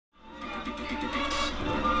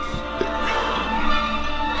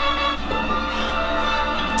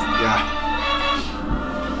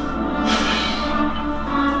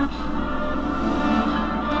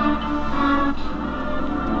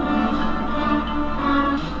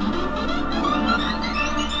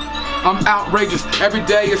I'm outrageous. Every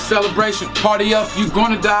day is celebration. Party up, you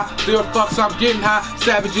gonna die. Still fucks, I'm getting high.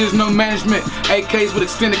 Savages, no management. AKs with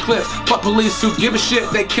extended clips. Fuck police who give a shit.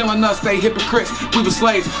 They killing us, they hypocrites. We were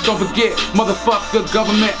slaves, don't forget. Motherfuck the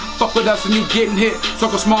government. Fuck with us and you getting hit.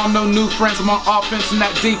 Circle small, no new friends. I'm on offense and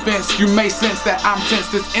that defense. You may sense that I'm tense.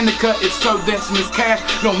 This indica, it's so dense and this cash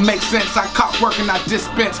don't make sense. I cop work and I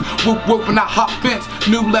dispense. Whoop whoop and I hop fence.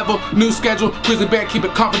 New level, new schedule. Grizzly bear, keep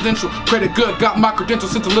it confidential. Credit good, got my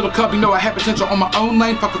credentials. Since a little cub, you know I have potential on my own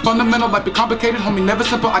lane. Fuck a fundamental, life be complicated, homie, never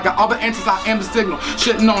simple. I got all the answers, I am the signal.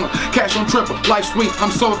 Shitting on them, cash on triple. Life sweet,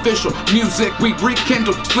 I'm so official. Music, we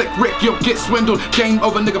rekindle. Slick Rick, you'll get swindled. Game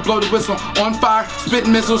over, nigga, blow the whistle. On fire,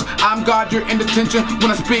 spitting missiles. I'm God, you're in detention.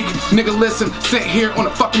 When I speak, nigga, listen. Sent here on a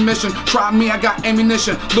fucking mission. Try me, I got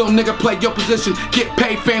ammunition. Little nigga, play your position. Get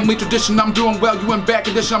paid, family tradition. I'm doing well, you in bad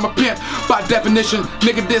condition. I'm a pimp by definition.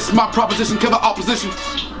 Nigga, this my proposition. Kill the opposition.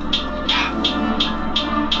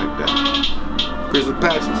 Like that. Grizzly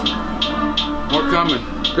Patches. More coming.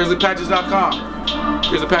 GrizzlyPatches.com.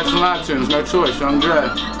 Grizzly Patches on iTunes. No choice. Young Dre.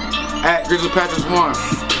 At GrizzlyPatches1.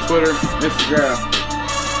 Twitter, Instagram.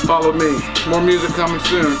 Follow me. More music coming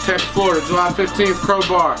soon. Tampa, Florida, July 15th.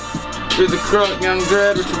 Crowbar. Grizzly Crook, Young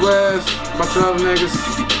Dread, Richard West, a bunch of other niggas.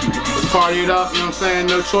 Let's party it up. You know what I'm saying?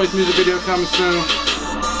 No Choice music video coming soon.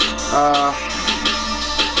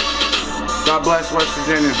 God bless West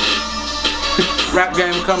Virginia. Rap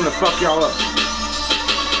game coming to fuck y'all up.